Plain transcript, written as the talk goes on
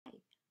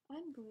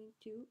I'm going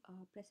to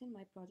present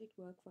my project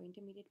work for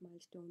Intermediate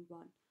Milestone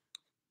 1.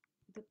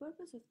 The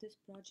purpose of this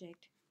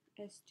project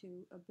is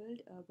to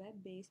build a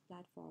web-based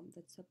platform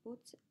that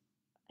supports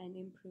and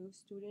improves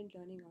student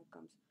learning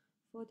outcomes.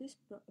 For this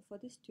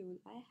tool,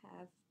 I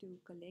have to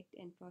collect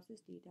and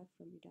process data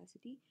from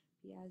Udacity,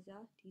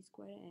 Piazza,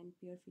 T-Square, and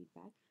peer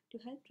feedback to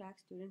help track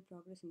student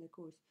progress in the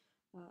course.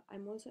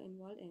 I'm also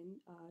involved in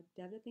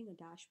developing a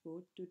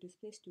dashboard to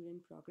display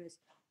student progress.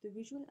 The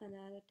visual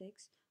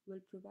analytics will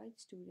provide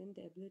students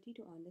the ability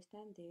to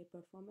understand their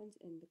performance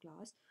in the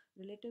class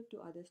relative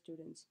to other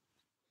students.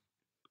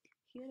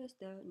 Here is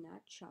the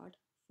NAT chart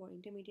for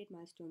Intermediate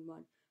Milestone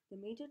 1. The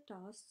major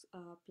tasks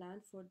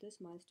planned for this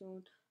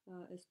milestone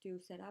is to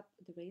set up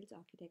the Rails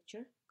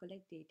architecture,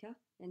 collect data,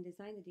 and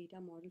design the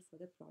data model for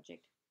the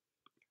project.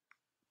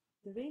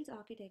 The Rails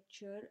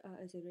architecture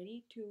is a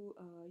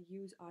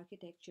ready-to-use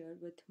architecture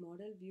with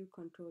model view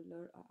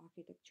controller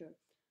architecture.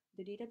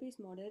 The database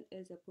model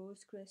is a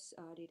Postgres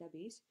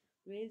database.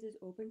 Rails is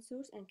open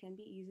source and can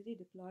be easily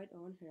deployed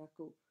on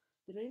Heroku.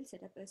 The Rails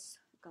setup is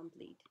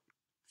complete.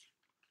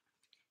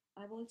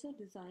 I've also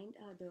designed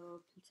the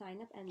sign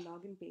up and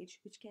login page,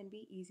 which can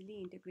be easily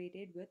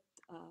integrated with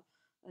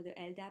the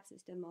LDAP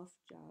system of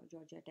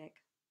Georgia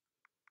Tech.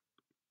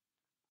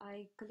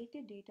 I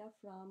collected data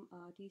from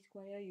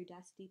T-Square,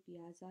 Udacity,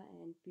 Piazza,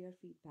 and peer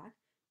feedback.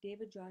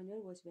 David Joyner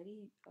was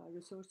very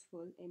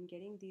resourceful in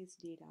getting these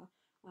data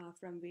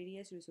from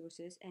various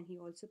resources, and he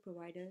also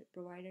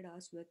provided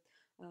us with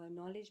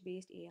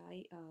knowledge-based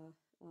AI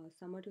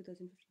summer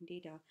 2015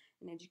 data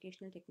and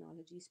educational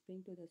technology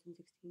spring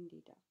 2016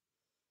 data.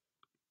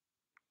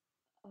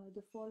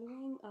 The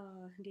following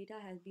data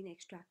has been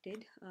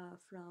extracted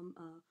from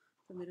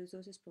the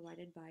resources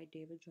provided by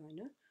David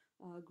Joyner.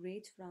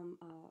 Grades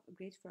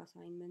for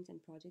assignments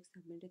and projects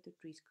submitted to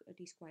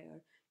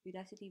T-Square,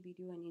 Udacity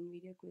video and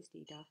in-video quiz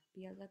data,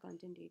 Piazza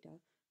content data,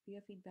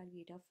 peer feedback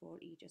data for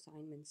each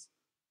assignments.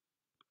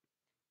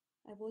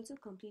 I've also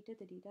completed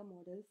the data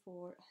model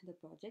for the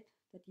project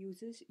that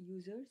uses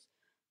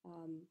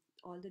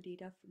all the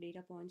data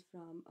points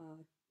from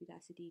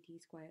Udacity,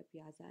 T-Square,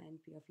 Piazza,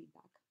 and peer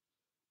feedback.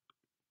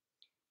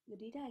 The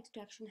data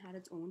extraction had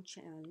its own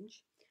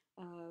challenge.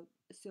 The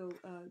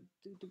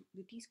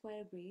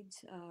T-Square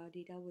grades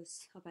data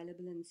was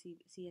available in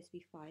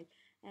CSV file,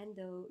 and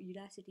the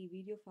Udacity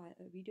video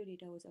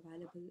data was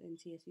available in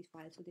CSV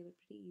file, so they were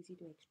pretty easy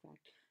to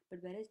extract.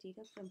 But whereas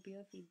data from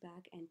peer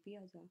feedback and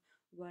Piazza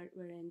were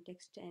in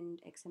text and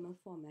XML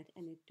format,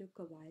 and it took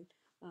a while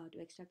to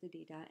extract the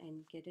data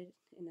and get it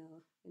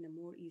in a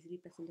more easily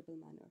presentable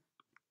manner.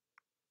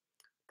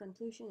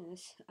 Conclusion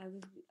is I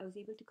was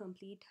able to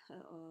complete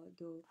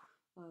the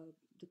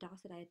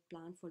task that I had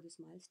planned for this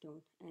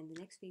milestone, and the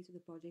next phase of the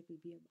project will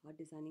be about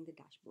designing the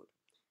dashboard.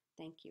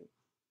 Thank you.